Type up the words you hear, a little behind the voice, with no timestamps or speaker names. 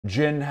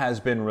Jin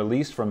has been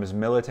released from his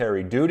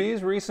military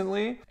duties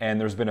recently, and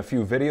there's been a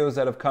few videos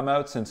that have come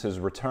out since his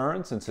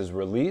return, since his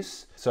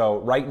release. So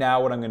right now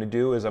what I'm going to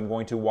do is I'm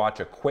going to watch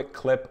a quick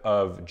clip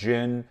of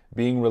Jin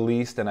being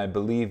released and I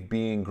believe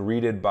being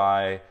greeted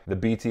by the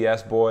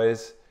BTS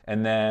boys.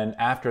 And then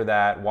after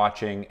that,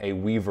 watching a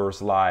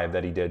Weverse live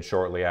that he did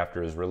shortly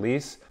after his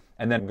release.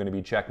 And then I'm going to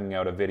be checking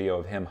out a video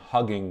of him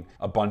hugging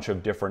a bunch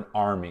of different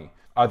ARMY.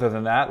 Other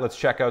than that, let's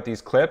check out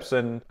these clips,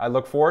 and I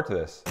look forward to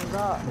this.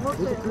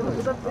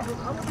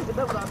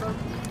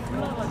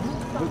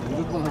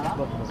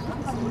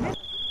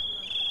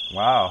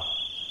 Wow.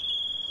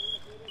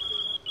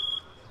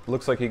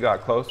 Looks like he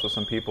got close with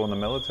some people in the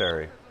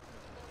military.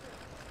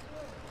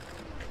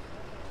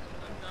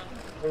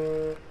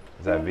 Is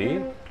that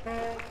V?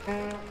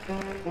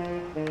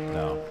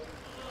 No.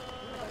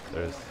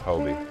 There's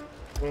Hobie.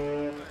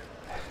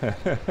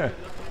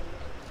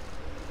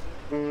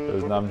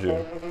 There's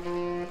Namjoon.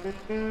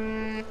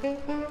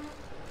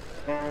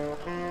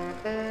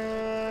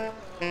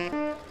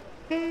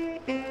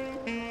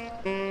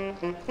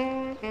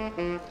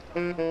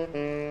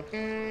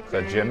 Is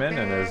that Jimin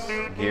in his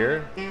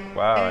gear?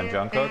 Wow, and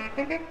Jungkook?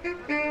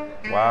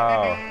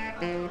 Wow.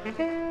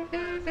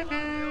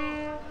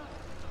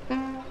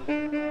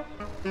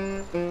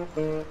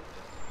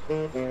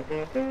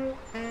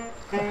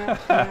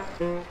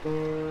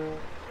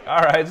 All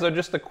right, so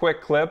just a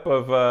quick clip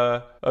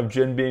of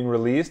Jin being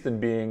released and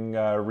being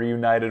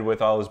reunited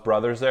with all his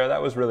brothers there.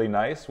 That was really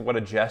nice. What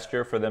a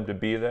gesture for them to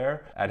be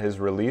there at his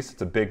release.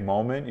 It's a big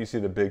moment. You see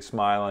the big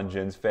smile on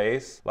Jin's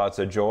face. Lots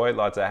of joy,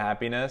 lots of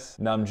happiness.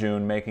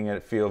 Namjoon making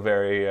it feel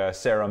very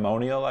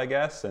ceremonial, I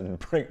guess, and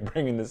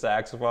bringing the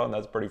saxophone.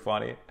 That's pretty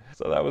funny.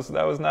 So that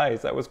was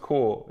nice. That was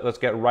cool. Let's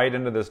get right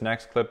into this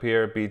next clip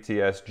here.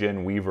 BTS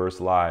Jin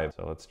Weverse live.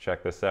 So let's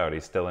check this out.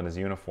 He's still in his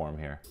uniform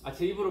here.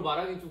 제 입으로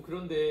말하기 좀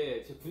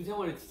그런데 제 군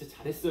생활을 진짜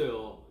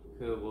잘했어요.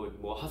 그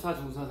뭐 하사,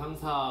 중사,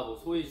 상사, 뭐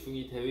소위,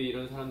 중위, 대위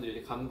이런 사람들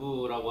이제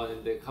간부라고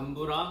하는데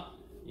간부랑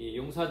이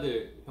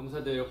용사들,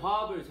 병사들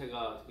화합을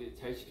제가 되게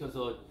잘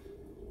시켜서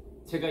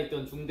제가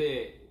있던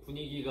중대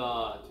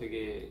분위기가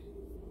되게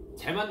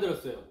잘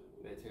만들었어요.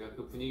 네, 제가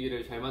그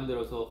분위기를 잘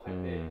만들어서 갈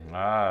때.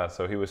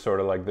 So he was sort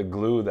of like the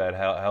glue that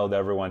held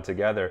everyone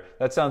together.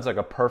 That sounds like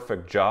a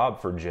perfect job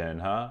for Jin,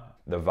 huh?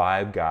 The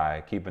vibe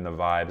guy, keeping the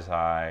vibes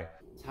high.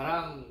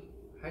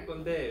 자랑할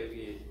건데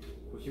여기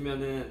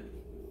보시면은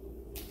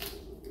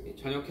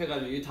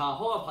전역해가지고 이게 다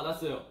허가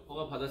받았어요.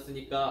 허가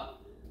받았으니까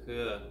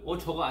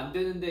저거 안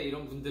되는데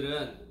이런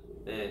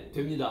분들은 네,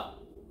 됩니다.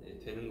 네,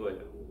 되는 거예요.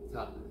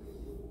 자,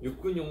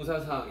 육군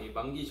용사상 이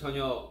만기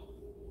전역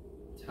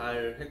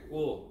잘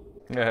했고.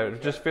 Yeah,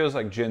 it just feels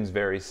like Jin's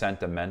very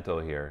sentimental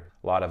here.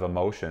 A lot of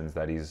emotions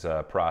that he's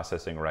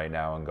processing right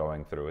now and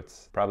going through.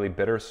 It's probably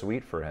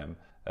bittersweet for him,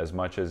 as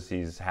much as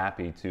he's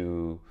happy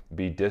to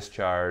be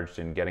discharged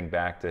and getting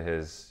back to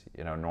his,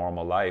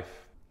 normal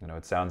life.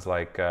 It sounds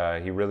like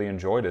he really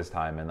enjoyed his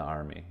time in the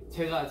army.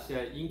 제가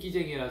진짜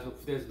인기쟁이라서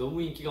부대에서 너무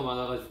인기가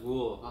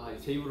많아가지고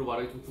제 입으로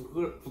말하기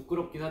좀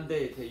부끄럽긴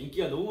한데 제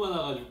인기가 너무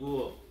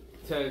많아가지고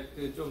제가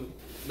좀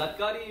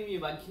낯가림이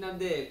많긴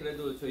한데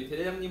그래도 저희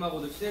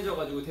대대장님하고도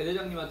친해져가지고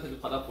대대장님한테도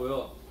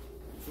받았고요.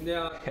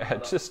 Yeah,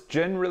 just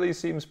Jin really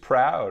seems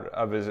proud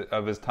of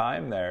his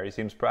time there. He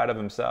seems proud of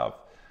himself.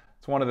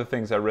 It's one of the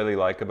things I really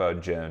like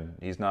about Jin.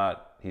 He's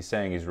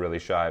saying he's really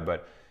shy,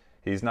 but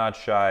he's not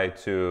shy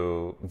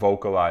to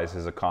vocalize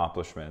his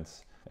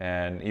accomplishments.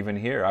 And even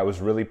here, I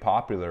was really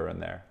popular in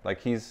there.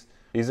 Like he's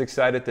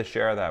excited to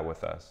share that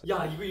with us.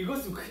 야, 이거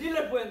쓰면 큰일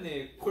날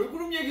뻔했네.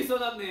 걸그룹 얘기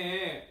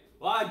써놨네.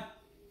 와,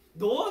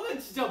 너는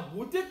진짜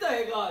못됐다,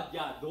 애가.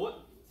 야,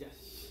 너 진짜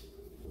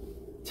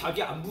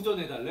자기 안부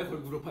전해달래,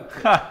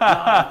 걸그룹한테.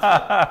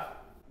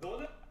 야,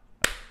 너는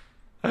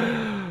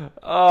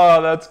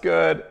Oh, that's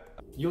good.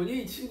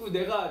 연예인 친구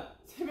내가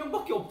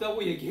 3명밖에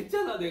없다고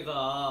얘기했잖아,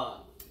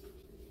 내가.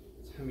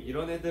 참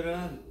이런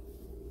애들은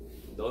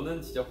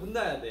너는 진짜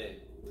혼나야 돼.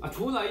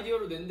 좋은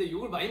아이디어로 냈는데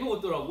욕을 많이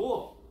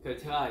먹었더라고.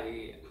 그래서 제가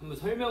한번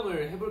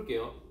설명을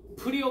해볼게요.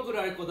 프리어그를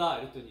할 거다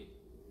이랬더니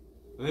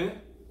왜?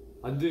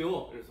 안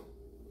돼요. 그래서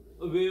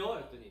왜요?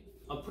 그랬더니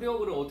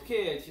프리어그를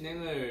어떻게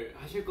진행을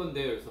하실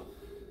건데요? 그래서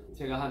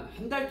제가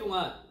한 달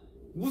동안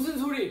무슨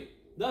소리?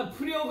 난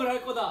프리어그를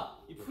할 거다.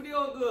 이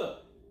프리어그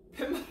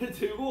팻말을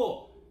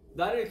들고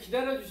나를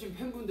기다려주신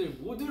팬분들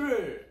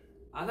모두를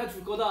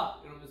안아줄 거다.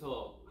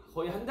 이러면서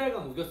거의 한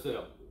달간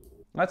우겼어요.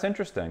 That's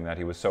interesting that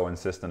he was so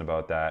insistent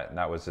about that, and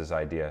that was his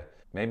idea.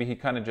 Maybe he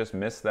kind of just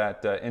missed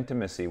that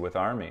intimacy with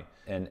ARMY.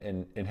 And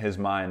in his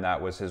mind,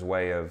 that was his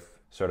way of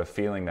sort of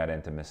feeling that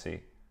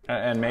intimacy.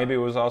 And maybe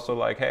it was also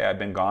like, hey, I've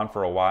been gone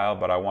for a while,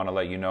 but I want to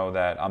let you know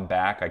that I'm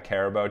back. I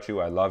care about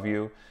you. I love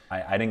you.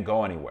 I didn't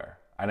go anywhere.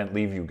 I didn't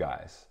leave you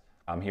guys.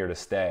 I'm here to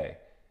stay.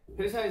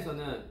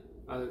 회사에서는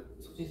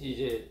석진 씨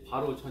이제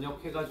바로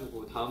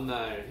전역해가지고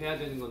다음날 해야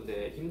되는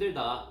건데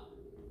힘들다.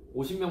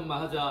 50명만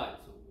하자.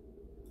 그래서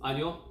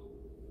아니요.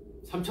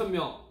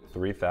 3,000명.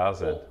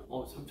 3,000.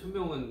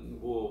 3,000명은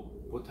뭐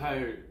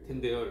못할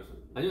텐데요. 그래서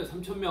아니요,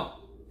 3,000명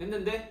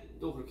했는데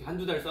또 그렇게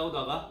한두 달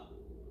싸우다가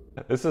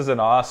This is an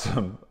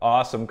awesome,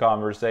 awesome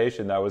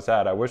conversation that was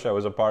had. I wish I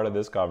was a part of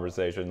this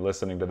conversation,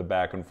 listening to the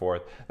back and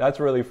forth. That's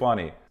really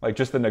funny. Like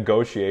just the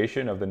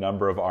negotiation of the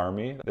number of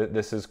army.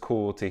 This is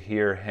cool to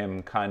hear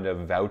him kind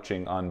of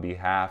vouching on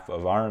behalf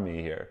of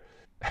army here.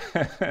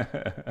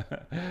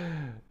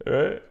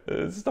 Right?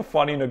 It's just a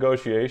funny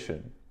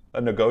negotiation.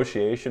 A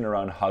negotiation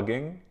around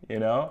hugging, you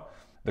know?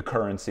 The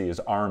currency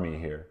is army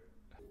here.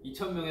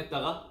 2,000명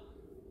했다가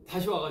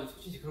다시 와가지고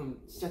솔직히 그럼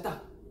진짜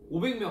딱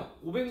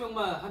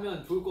 500명만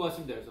하면 좋을 것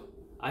같습니다. 그래서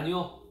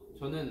아니요,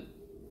 저는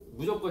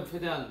무조건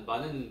최대한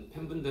많은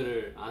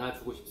팬분들을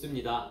안아주고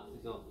싶습니다.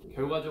 그래서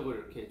결과적으로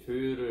이렇게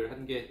조율을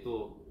한 게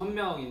또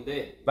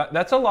 1,000명인데.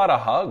 That's a lot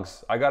of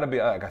hugs. I gotta be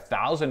like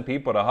 1,000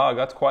 people to hug.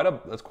 That's quite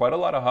a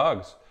lot of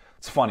hugs.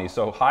 It's funny.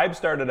 So Hybe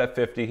started at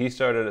 50. He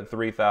started at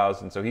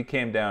 3,000. So he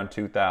came down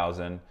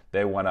 2,000.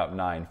 They went up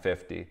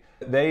 950.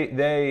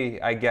 They,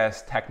 I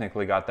guess,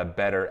 technically got the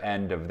better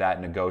end of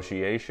that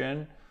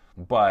negotiation,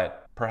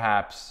 but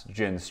perhaps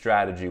Jin's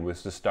strategy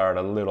was to start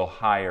a little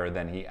higher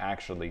than he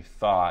actually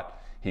thought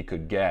he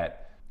could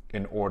get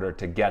in order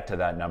to get to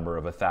that number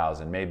of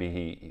 1,000.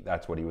 Maybe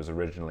that's what he was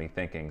originally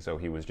thinking, so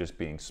he was just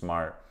being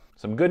smart.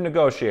 Some good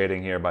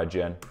negotiating here by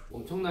Jin.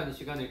 엄청난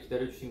시간을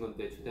기다려주신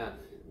건데 최대한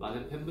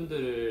많은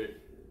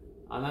팬분들을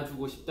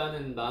안아주고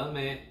싶다는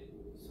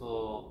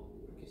마음에서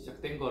이렇게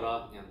시작된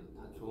거라 그냥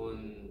다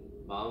좋은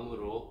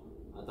마음으로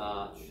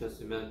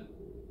받아주셨으면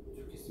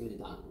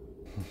좋겠습니다.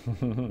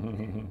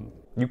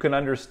 You can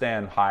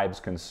understand Hybe's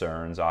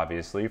concerns,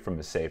 obviously, from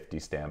a safety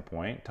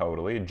standpoint,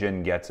 totally.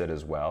 Jin gets it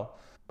as well.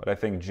 But I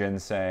think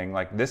Jin's saying,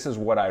 like, this is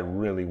what I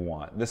really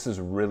want. This is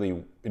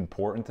really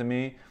important to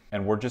me,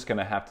 and we're just going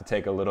to have to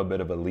take a little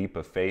bit of a leap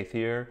of faith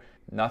here.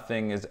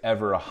 Nothing is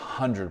ever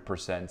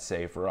 100%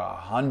 safe or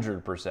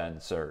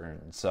 100%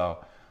 certain. So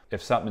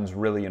if something's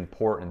really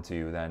important to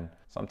you, then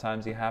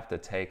sometimes you have to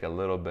take a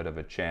little bit of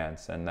a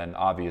chance and then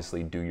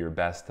obviously do your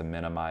best to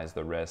minimize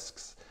the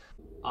risks.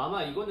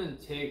 아마 이거는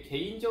제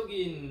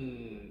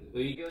개인적인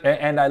의견.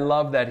 And I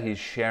love that he's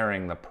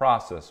sharing the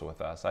process with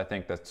us. I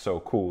think that's so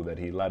cool that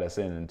he let us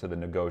into the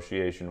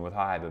negotiation with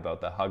Hybe about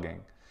the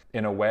hugging.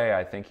 In a way,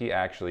 I think he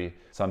actually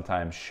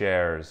sometimes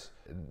shares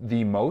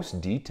the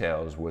most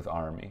details with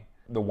Army.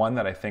 The one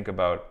that I think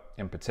about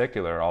in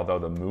particular, although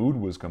the mood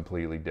was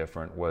completely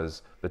different,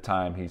 was the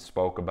time he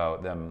spoke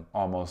about them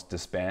almost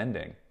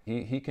disbanding.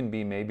 He can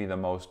be maybe the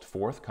most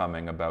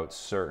forthcoming about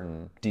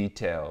certain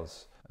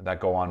details that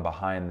go on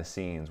behind the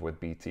scenes with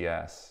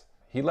BTS.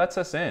 He lets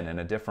us in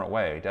a different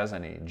way,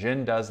 doesn't he?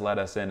 Jin does let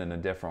us in a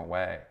different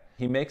way.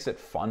 He makes it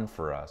fun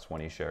for us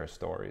when he shares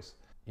stories.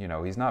 You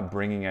know, he's not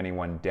bringing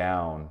anyone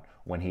down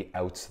when he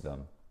outs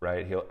them,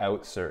 right? He'll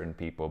out certain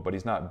people, but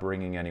he's not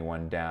bringing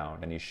anyone down.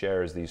 And he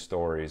shares these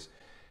stories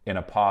in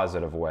a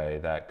positive way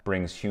that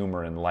brings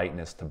humor and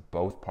lightness to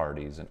both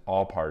parties and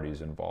all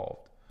parties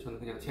involved. 저는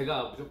그냥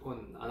제가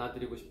무조건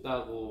안아드리고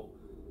싶다고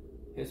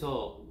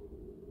해서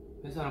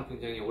회사랑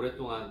굉장히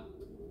오랫동안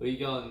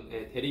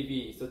의견의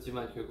대립이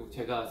있었지만 결국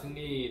제가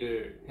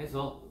승리를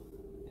해서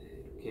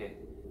이렇게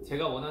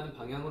제가 원하는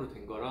방향으로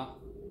된 거라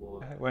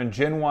뭐. When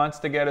Jin wants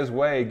to get his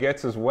way, he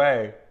gets his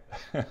way.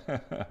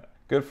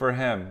 Good for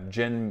him.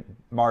 Jin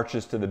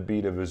marches to the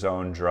beat of his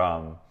own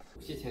drum.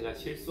 혹시 제가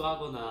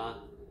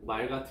실수하거나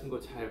말 같은 거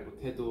잘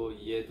못해도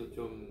이해도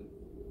좀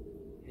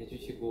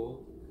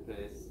해주시고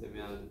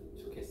그랬으면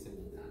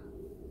좋겠습니다.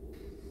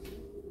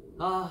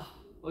 아,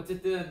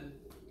 어쨌든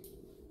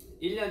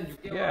 1년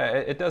 6개월. Yeah,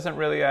 it doesn't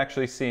really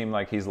actually seem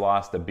like he's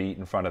lost a beat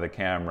in front of the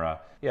camera.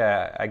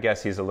 Yeah, I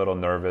guess he's a little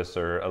nervous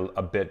or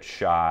a bit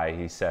shy.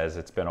 He says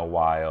it's been a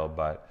while,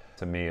 but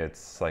to me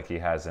it's like he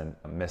hasn't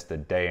missed a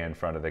day in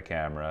front of the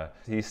camera.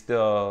 He's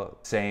still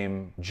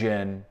same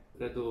Jin.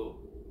 그래도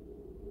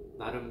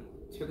나름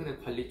최근에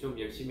관리 좀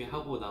열심히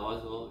하고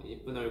나와서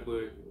예쁜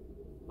얼굴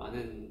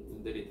많은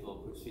분들이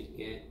더 볼 수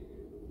있게.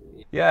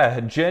 Yeah,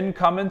 Jin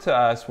coming to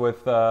us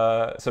with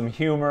some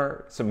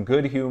humor, some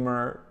good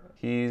humor.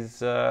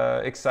 He's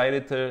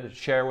excited to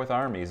share with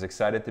Army. He's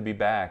excited to be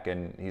back,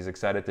 and he's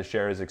excited to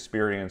share his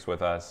experience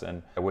with us.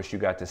 And I wish you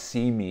got to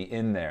see me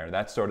in there.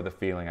 That's sort of the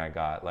feeling I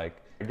got.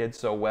 Like, I did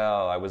so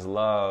well. I was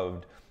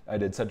loved. I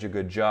did such a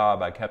good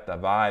job. I kept the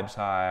vibes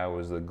high. I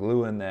was the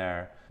glue in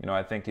there. You know,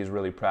 I think he's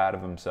really proud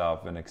of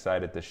himself and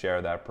excited to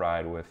share that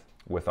pride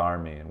with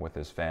Army and with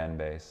his fan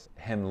base.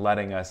 Him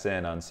letting us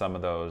in on some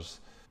of those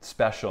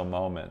special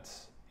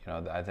moments. You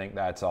know, I think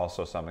that's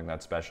also something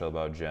that's special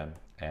about Jin,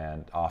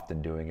 and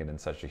often doing it in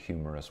such a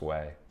humorous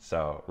way.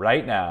 So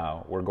right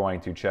now, we're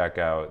going to check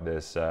out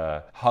this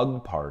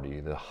hug party,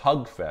 the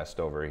hug fest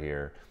over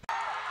here.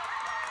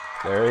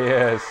 There he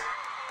is.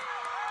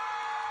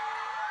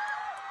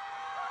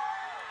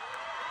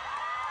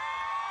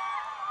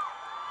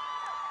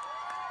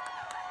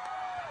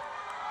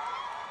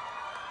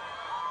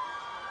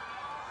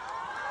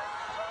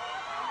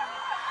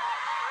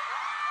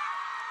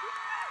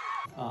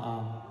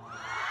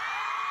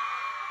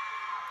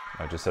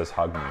 It just says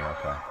hug me,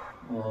 okay.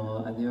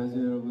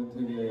 안녕하세요 여러분,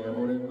 되게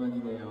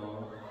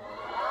오랜만이네요.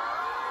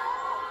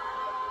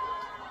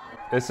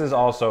 This is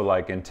also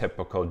like in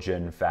typical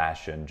Jin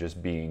fashion,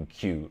 just being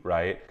cute,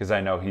 right? Because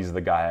I know he's the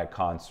guy at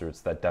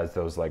concerts that does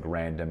those like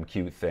random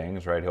cute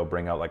things, right? He'll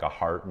bring out like a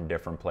heart in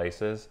different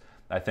places.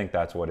 I think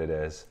that's what it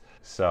is.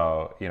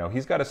 So, you know,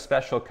 he's got a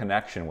special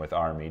connection with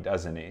ARMY,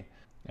 doesn't he?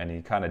 And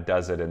he kind of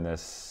does it in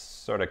this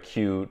sort of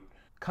cute,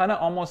 kind of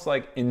almost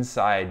like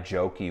inside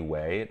jokey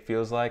way, it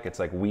feels like. It's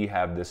like we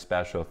have this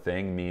special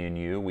thing, me and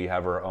you. We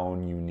have our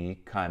own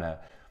unique kind of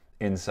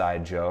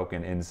inside joke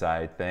and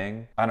inside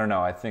thing. I don't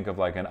know, I think of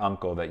like an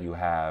uncle that you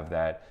have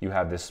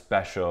this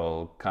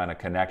special kind of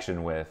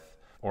connection with,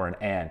 or an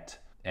aunt,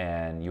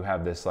 and you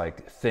have this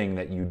like thing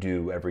that you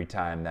do every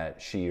time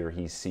that she or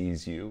he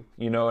sees you.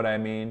 You know what I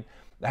mean?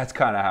 That's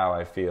kind of how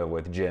I feel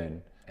with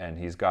Jin. And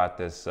he's got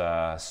this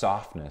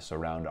softness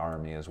around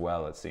ARMY as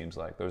well, it seems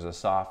like. There's a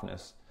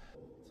softness.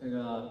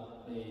 제가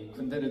이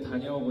군대를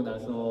다녀오고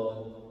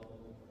나서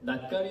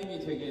낯가림이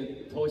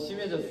되게 더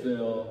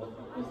심해졌어요.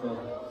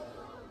 그래서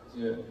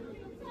이제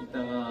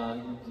이따가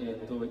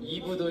이제 또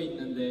 2부도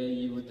있는데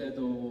 2부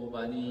때도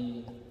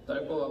많이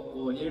떨 것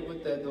같고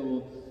 1부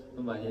때도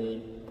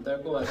많이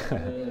떨 것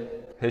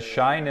같은데 his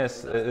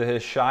shyness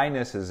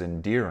is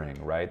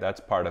endearing, right? That's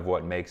part of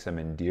what makes him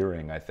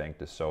endearing, I think,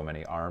 to so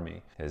many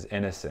ARMY. His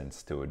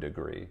innocence to a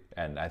degree.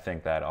 And I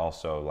think that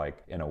also,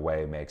 like, in a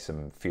way, makes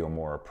him feel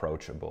more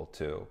approachable,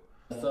 too.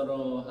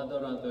 낯설어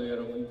하더라도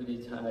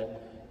여러분들이 잘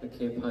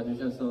이렇게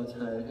봐주셔서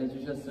잘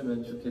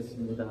해주셨으면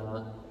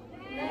좋겠습니다.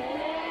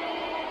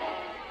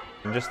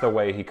 And just the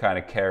way he kind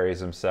of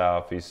carries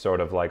himself, he's sort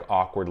of like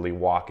awkwardly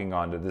walking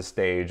onto the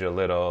stage a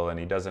little, and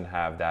he doesn't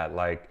have that,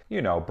 like,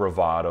 you know,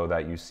 bravado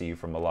that you see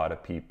from a lot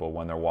of people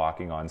when they're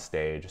walking on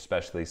stage,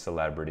 especially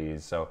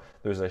celebrities. So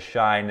there's a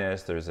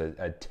shyness, there's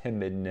a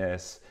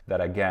timidness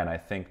that, again, I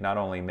think not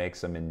only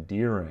makes him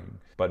endearing,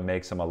 but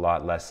makes him a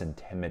lot less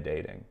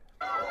intimidating.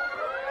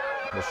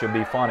 This should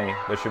be funny,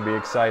 this should be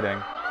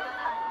exciting.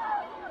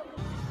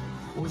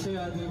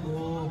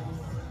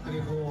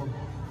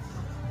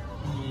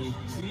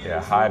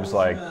 Yeah, Hybe's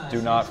like,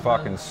 do not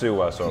fucking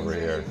sue us over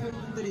here.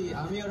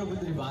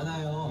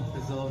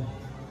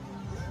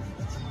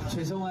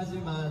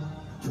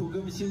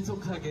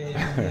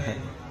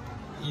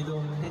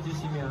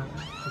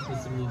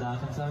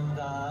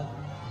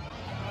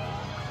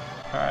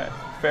 Alright,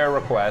 fair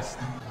request.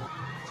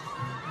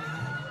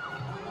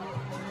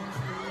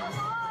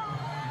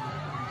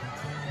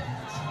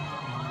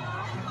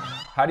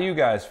 How do you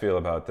guys feel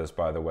about this,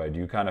 by the way? Do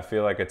you kind of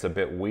feel like it's a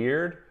bit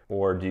weird?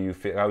 Or do you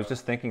feel, I was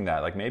just thinking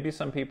that, like maybe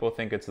some people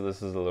think this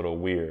is a little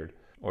weird.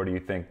 Or do you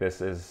think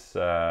this is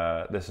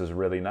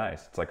really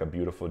nice? It's like a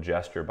beautiful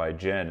gesture by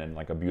Jin and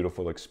like a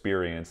beautiful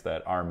experience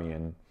that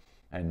ARMY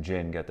and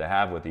Jin get to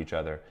have with each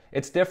other.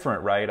 It's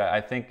different, right? I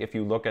think if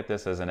you look at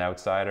this as an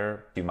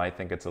outsider, you might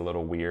think it's a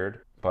little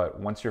weird. But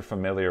once you're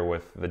familiar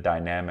with the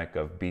dynamic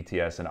of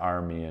BTS and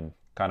ARMY and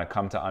kind of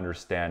come to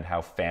understand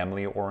how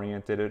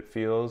family-oriented it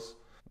feels,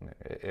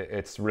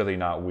 it's really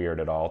not weird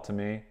at all to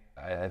me.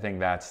 I think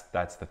that's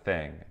the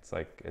thing. It's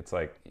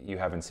like you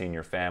haven't seen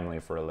your family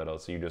for a little,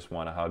 so you just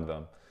want to hug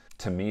them.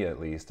 To me, at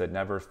least, it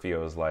never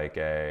feels like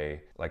a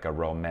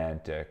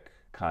romantic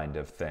kind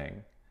of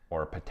thing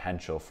or a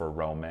potential for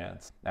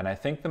romance. And I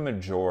think the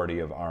majority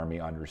of ARMY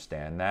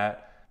understand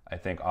that. I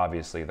think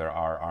obviously there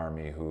are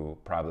ARMY who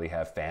probably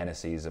have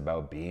fantasies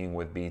about being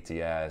with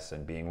BTS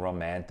and being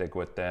romantic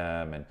with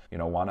them and, you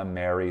know, want to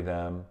marry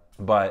them.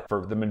 But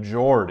for the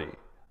majority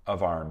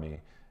of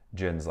ARMY,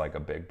 Jin's like a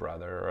big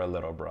brother or a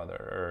little brother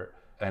or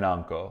an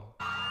uncle.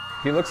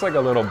 He looks like a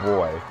little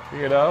boy,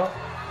 you know?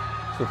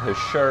 With his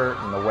shirt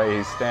and the way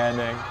he's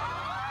standing.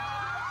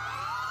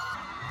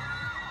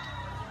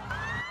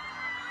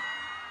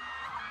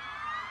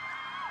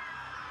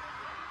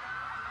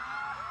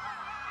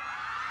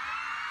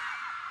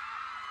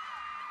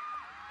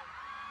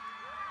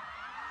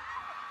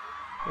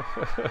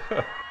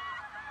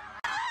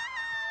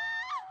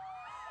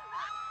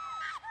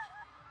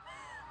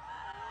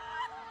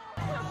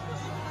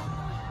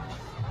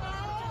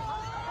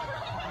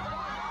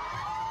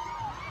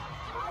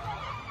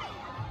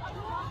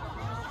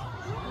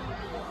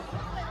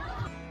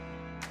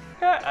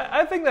 Yeah,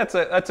 I think that's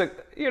a,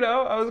 you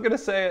know, I was gonna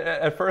say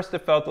at first it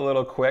felt a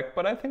little quick,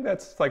 but I think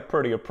that's like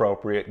pretty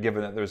appropriate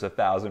given that there's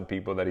 1,000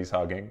 people that he's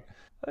hugging.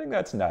 I think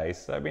that's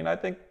nice. I mean,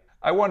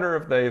 I wonder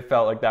if they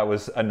felt like that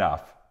was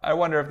enough. I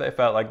wonder if they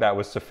felt like that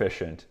was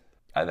sufficient.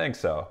 I think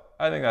so.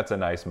 I think that's a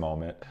nice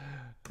moment.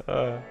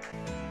 I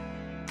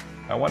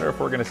wonder if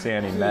we're gonna see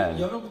any men.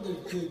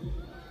 여러분들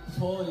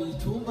저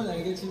좋은 건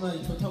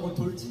알겠지만 좋다고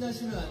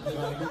돌진하시면 안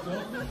돼요, 알겠죠?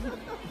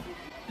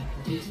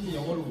 돌진이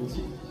영어로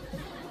뭐지?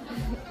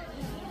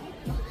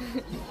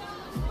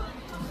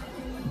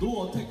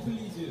 No attack,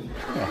 please.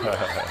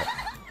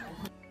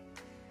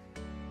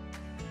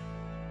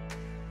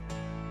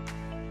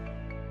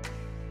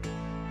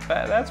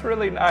 That's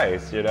really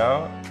nice, you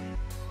know?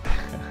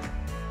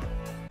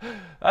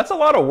 That's a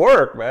lot of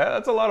work, man.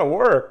 That's a lot of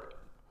work.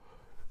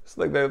 It's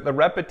like the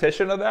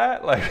repetition of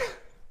that, like,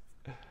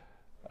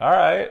 all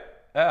right.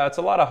 Yeah, that's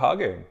a lot of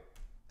hugging.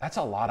 That's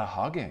a lot of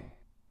hugging.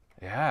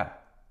 Yeah.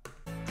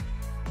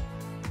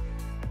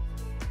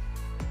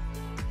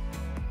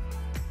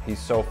 He's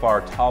so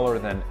far taller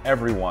than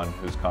everyone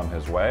who's come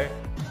his way.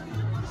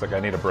 It's like I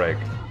need a break.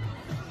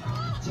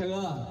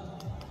 제가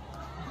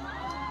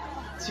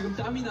지금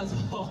땀이 나서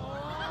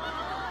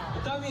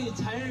땀이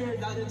잘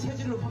나는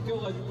체질로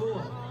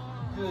바뀌어가지고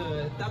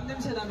그 땀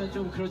냄새 나면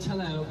좀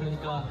그렇잖아요.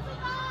 그러니까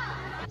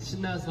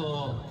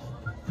신나서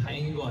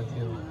다행인 것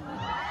같아요.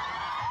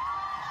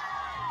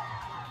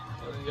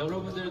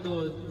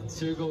 여러분들도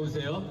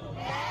즐거우세요?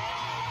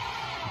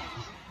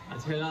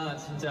 제가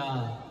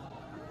진짜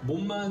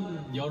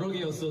몸만 여러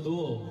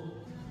개였어도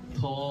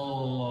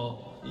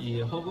더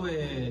이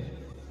허브에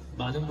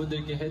많은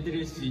분들께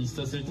해드릴 수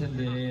있었을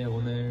텐데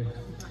오늘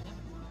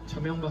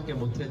 1,000명밖에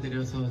못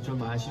해드려서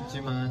좀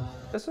아쉽지만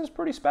This is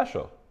pretty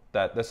special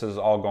that this is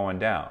all going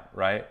down,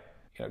 right?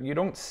 You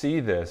don't see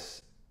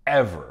this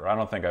ever. I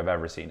don't think I've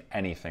ever seen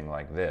anything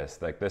like this.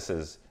 Like this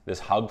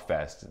hug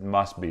fest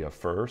must be a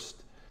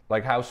first.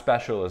 Like how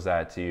special is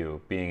that to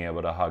you, being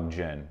able to hug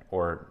Jin,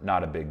 or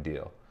not a big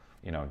deal?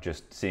 You know,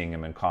 just seeing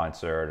him in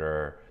concert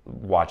or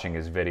watching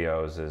his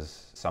videos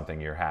is something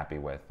you're happy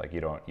with. Like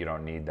you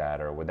don't need that,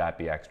 or would that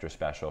be extra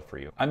special for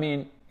you? I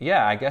mean,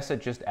 yeah, I guess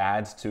it just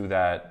adds to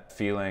that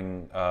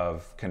feeling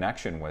of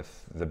connection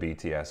with the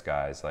BTS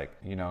guys. Like,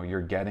 you know,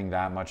 you're getting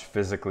that much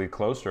physically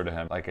closer to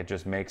him. Like it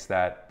just makes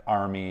that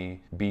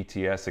ARMY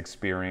BTS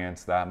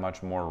experience that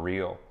much more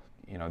real.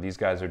 You know, these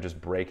guys are just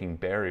breaking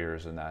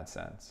barriers in that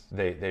sense.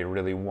 They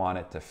really want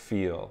it to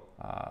feel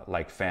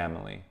like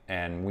family.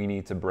 And we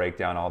need to break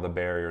down all the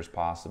barriers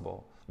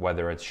possible,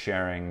 whether it's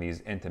sharing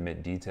these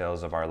intimate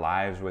details of our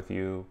lives with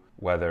you,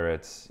 whether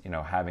it's, you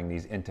know, having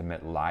these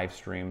intimate live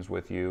streams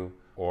with you,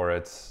 or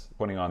it's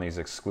putting on these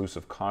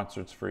exclusive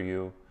concerts for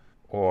you,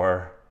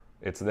 or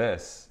it's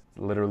this,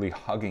 literally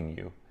hugging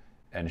you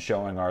and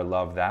showing our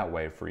love that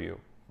way for you,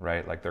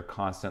 right? Like they're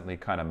constantly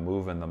kind of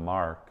moving the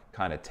mark,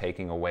 kind of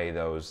taking away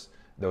those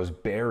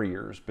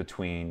barriers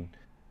between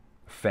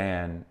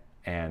fan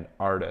and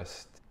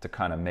artist to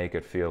kind of make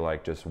it feel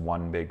like just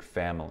one big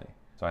family.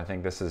 So I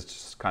think this is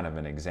just kind of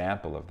an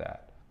example of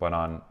that. But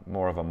on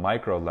more of a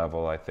micro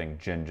level, I think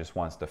Jin just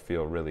wants to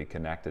feel really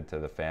connected to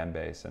the fan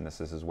base, and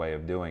this is his way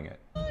of doing it.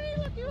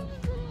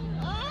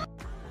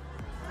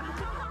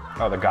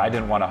 Oh, the guy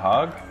didn't want a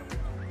hug?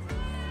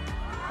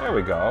 There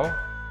we go.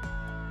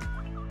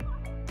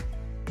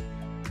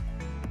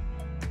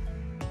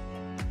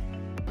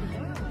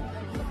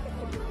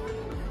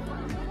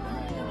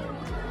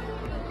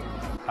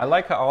 I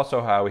like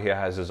also how he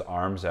has his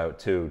arms out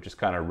too, just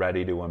kind of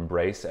ready to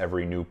embrace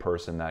every new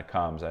person that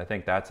comes. I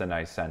think that's a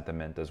nice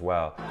sentiment as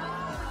well.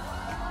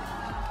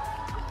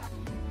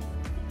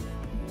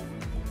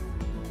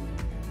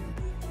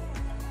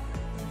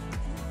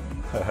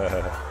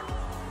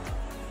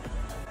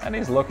 And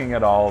he's looking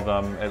at all of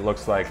them, it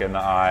looks like, in the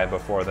eye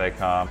before they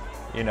come.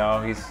 You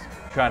know, he's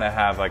trying to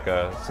have like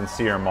a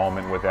sincere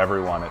moment with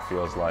everyone, it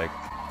feels like.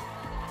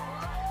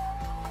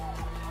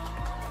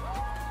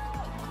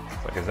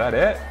 Like, is that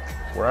it?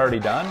 We're already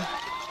done?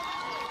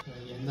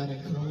 옛날에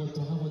그런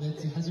것도 하곤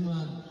했지.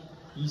 하지만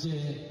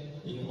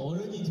이제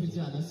어른이 되지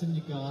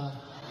않았습니까?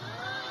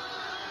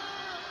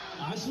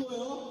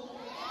 아쉬워요?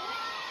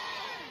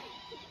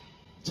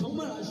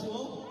 정말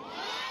아쉬워?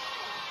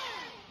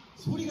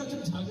 소리가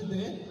좀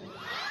작은데?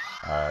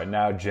 Alright,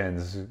 now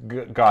Jin's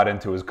got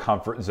into his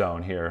comfort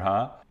zone here,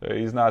 huh?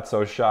 He's not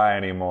so shy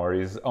anymore.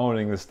 He's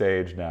owning the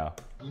stage now.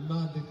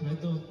 민망한데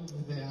그래도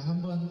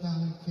한번 딱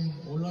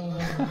이렇게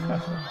올라가서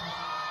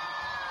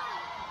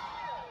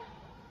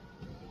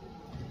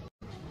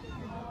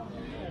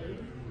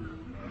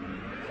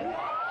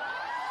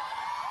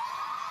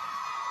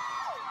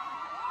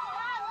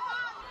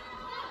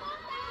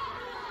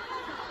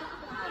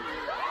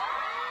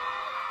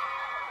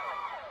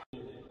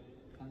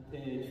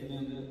한테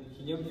주는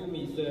기념품이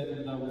있어야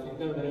된다고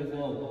생각을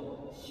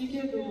해서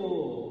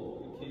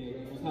시계도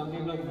이렇게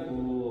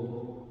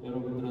구상해가지고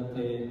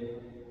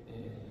여러분들한테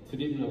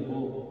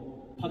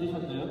드리려고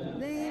받으셨나요?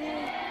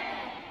 네.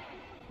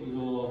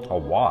 그리고 A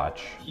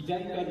watch?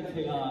 디자인까지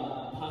제가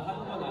다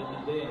하는 건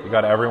아닌데. You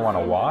got everyone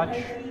a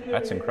watch?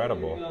 That's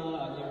incredible.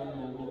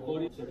 아니면 뭐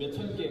머리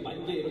몇천 개,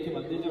 만 개 이렇게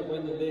만들자고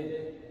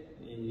했는데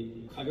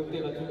이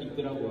가격대가 좀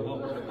있더라고요.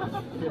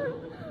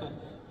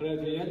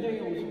 그래가지고 현장에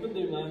오신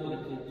분들만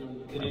이렇게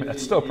좀. I mean,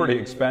 that's still pretty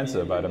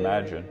expensive, I'd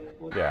imagine.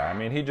 Yeah, I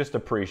mean, he just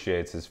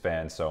appreciates his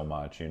fans so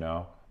much, you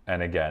know?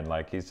 And again,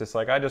 like, he's just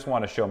like, I just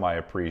want to show my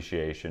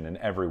appreciation in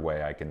every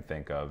way I can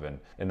think of and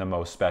in the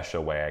most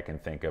special way I can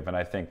think of. And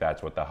I think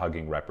that's what the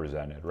hugging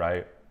represented,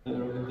 right?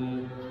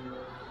 여러분들,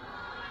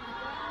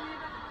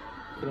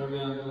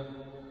 그러면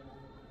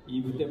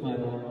 2부 때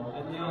봐요.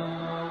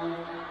 안녕.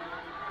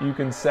 You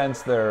can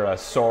sense their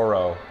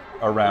sorrow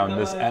around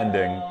this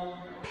ending.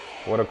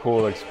 What a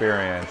cool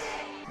experience.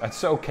 That's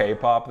so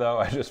K-pop though.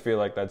 I just feel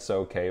like that's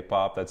so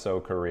K-pop, that's so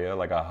Korea,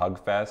 like a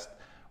hug fest.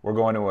 We're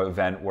going to an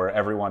event where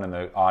everyone in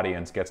the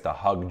audience gets to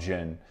hug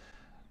Jin.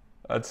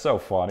 That's so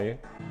funny.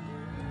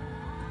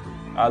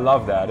 I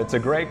love that. It's a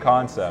great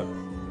concept.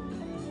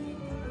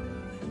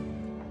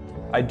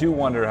 I do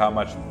wonder how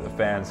much the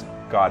fans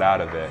got out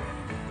of it.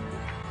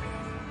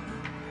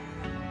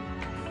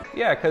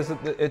 Yeah, because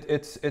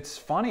it's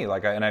funny,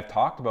 like, and I've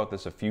talked about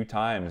this a few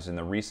times in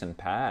the recent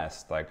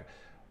past, like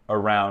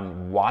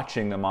around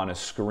watching them on a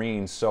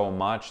screen so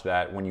much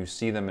that when you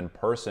see them in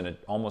person,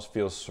 it almost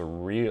feels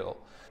surreal.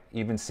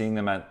 Even seeing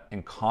them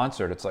in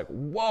concert, it's like,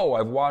 whoa,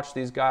 I've watched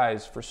these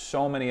guys for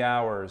so many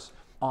hours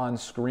on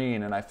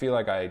screen, and I feel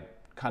like I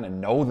kind of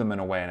know them in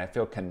a way, and I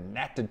feel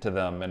connected to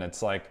them, and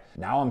it's like,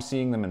 now I'm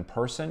seeing them in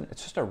person.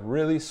 It's just a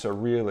really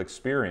surreal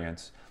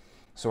experience.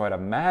 So I'd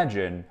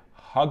imagine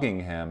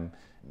hugging him,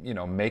 you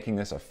know, making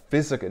this a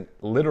physical,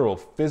 literal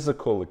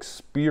physical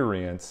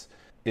experience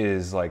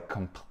is like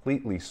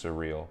completely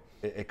surreal.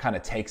 It kind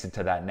of takes it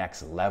to that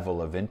next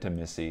level of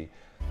intimacy.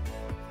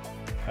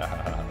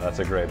 That's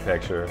a great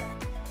picture.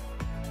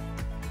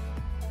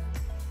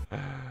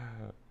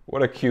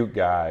 What a cute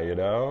guy, you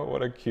know?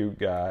 What a cute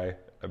guy.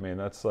 I mean,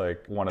 that's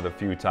like one of the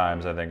few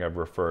times I think I've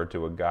referred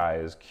to a guy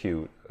as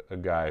cute, a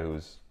guy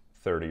who's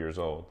 30 years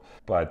old.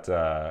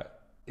 But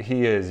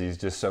he's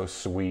just so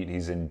sweet,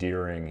 he's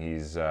endearing,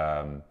 he's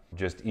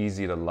just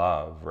easy to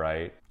love,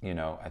 right? You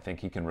know, I think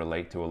he can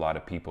relate to a lot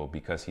of people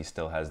because he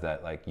still has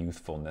that like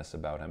youthfulness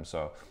about him.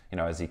 So, you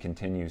know, as he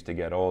continues to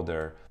get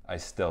older, I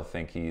still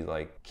think he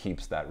like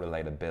keeps that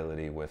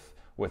relatability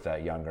with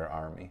that younger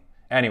army.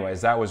 Anyways,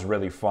 that was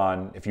really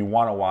fun. If you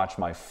want to watch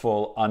my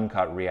full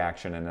uncut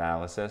reaction and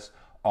analysis,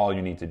 all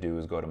you need to do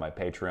is go to my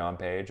Patreon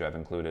page. I've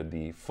included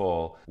the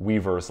full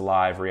Weverse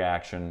live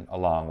reaction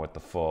along with the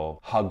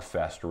full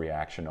Hugfest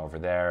reaction over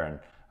there. And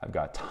I've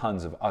got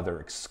tons of other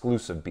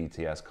exclusive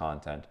BTS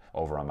content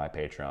over on my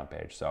Patreon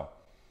page. So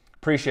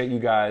appreciate you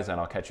guys, and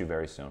I'll catch you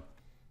very soon.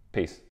 Peace.